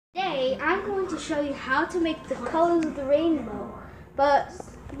Today I'm going to show you how to make the colors of the rainbow, but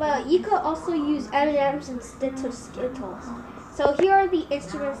you could also use M&Ms and Skittles. So here are the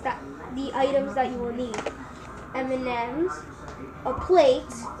items that you will need: M&Ms, a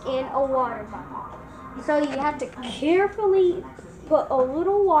plate, and a water bottle. So you have to carefully put a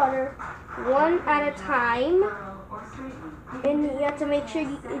little water, one at a time, and you have to make sure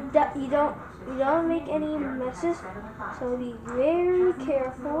you don't make any messes. So be very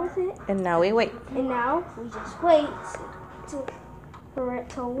careful with it. And now we wait. And now we just wait for it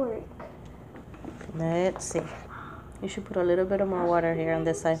to work. Let's see. You should put a little bit of more water here on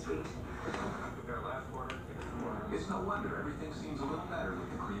this side.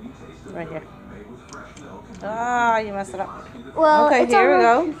 Right here. Ah, you messed it up. Well, okay, here we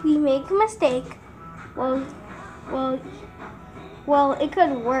go. If we make a mistake, well, it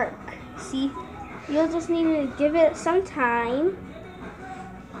could work. See, you'll just need to give it some time,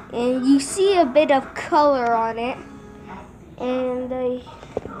 and you see a bit of color on it, and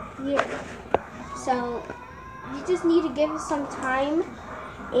yeah. So you just need to give it some time,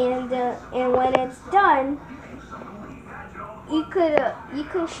 and when it's done, you could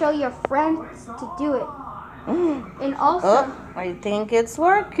show your friends to do it. And also, I think it's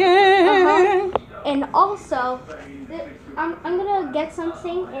working. And also, I'm gonna get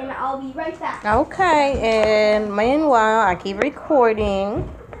something, and I'll be right back. Okay, and meanwhile, I keep recording.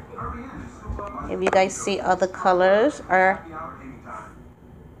 If you guys see other colors are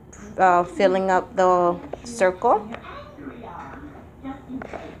filling up the circle.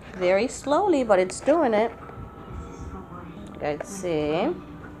 Very slowly, but it's doing it. You guys see.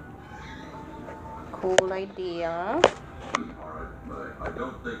 Cool idea. I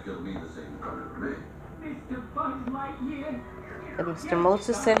don't think it'll be the same color for me. And Mr.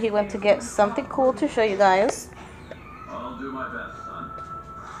 Moses said he went to get something cool to show you guys. I'll do my best, son.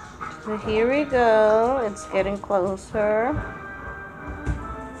 So here we go. It's getting closer.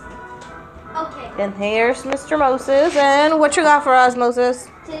 Okay. And here's Mr. Moses. And what you got for us, Moses?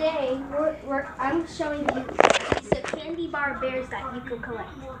 Today, I'm showing you these candy bar bears that you can collect.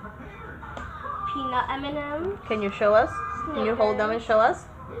 Peanut M&M. Can you show us? Can you hold them and show us?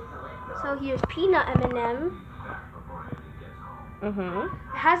 So here's peanut M&M. Mm-hmm.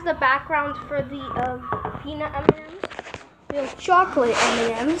 It has the background for the peanut M&Ms. Real chocolate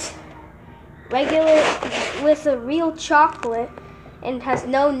M&Ms. Regular with a real chocolate and has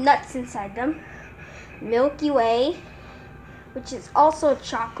no nuts inside them. Milky Way, which is also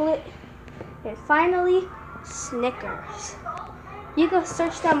chocolate. And finally, Snickers. You can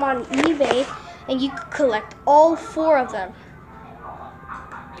search them on eBay and you can collect all 4 of them.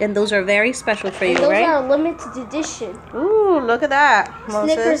 And those are very special for you, and those right? Are limited edition. Ooh, look at that,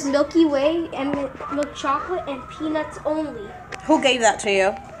 Moses. Snickers, Milky Way, and milk chocolate, and peanuts only. Who gave that to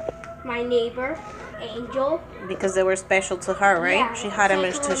you? My neighbor, Angel. Because they were special to her, right? Yeah, She had them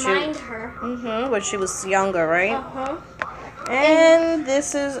to to shoot. remind her. Mm-hmm. When she was younger, right? Uh-huh. And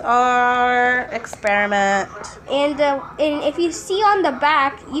this is our experiment. And if you see on the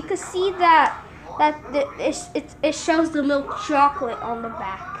back, you can see that it shows the milk chocolate on the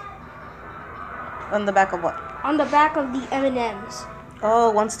back. On the back of what? On the back of the M&Ms.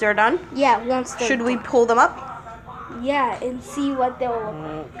 Oh, once they're done? Yeah, once they're Should we pull them up? Yeah, and see what they'll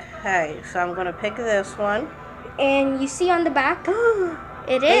look like. Okay, so I'm gonna pick this one. And you see on the back,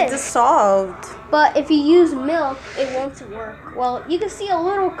 it They is. dissolved. But if you use milk, it won't work. Well, you can see a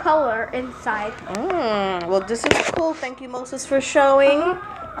little color inside. Well, this is cool. Thank you, Moses, for showing us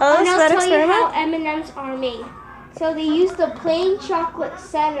And I'll that tell experiment. you how M&Ms are made. So they use the plain chocolate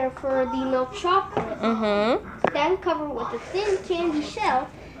center for the milk chocolate. Mm-hmm. Then cover with a thin candy shell,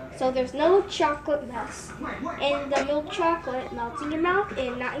 so there's no chocolate mess. And the milk chocolate melts in your mouth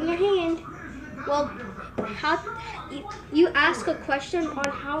and not in your hand. Well, you ask a question on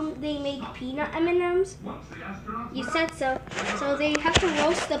how they make peanut M&Ms? You said so. So they have to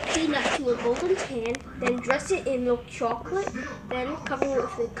roast the peanut to a golden pan, then dress it in milk chocolate, then cover it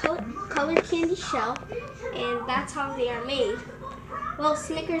with a colored candy shell, and that's how they are made. Well,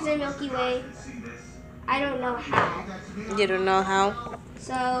 Snickers and Milky Way, I don't know how. You don't know how?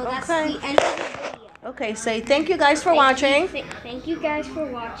 So that's the end of the video. Okay, say thank you guys for watching. Thank you guys for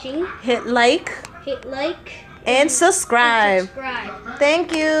watching. Hit like Hit like and subscribe. and subscribe.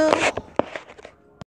 Thank you.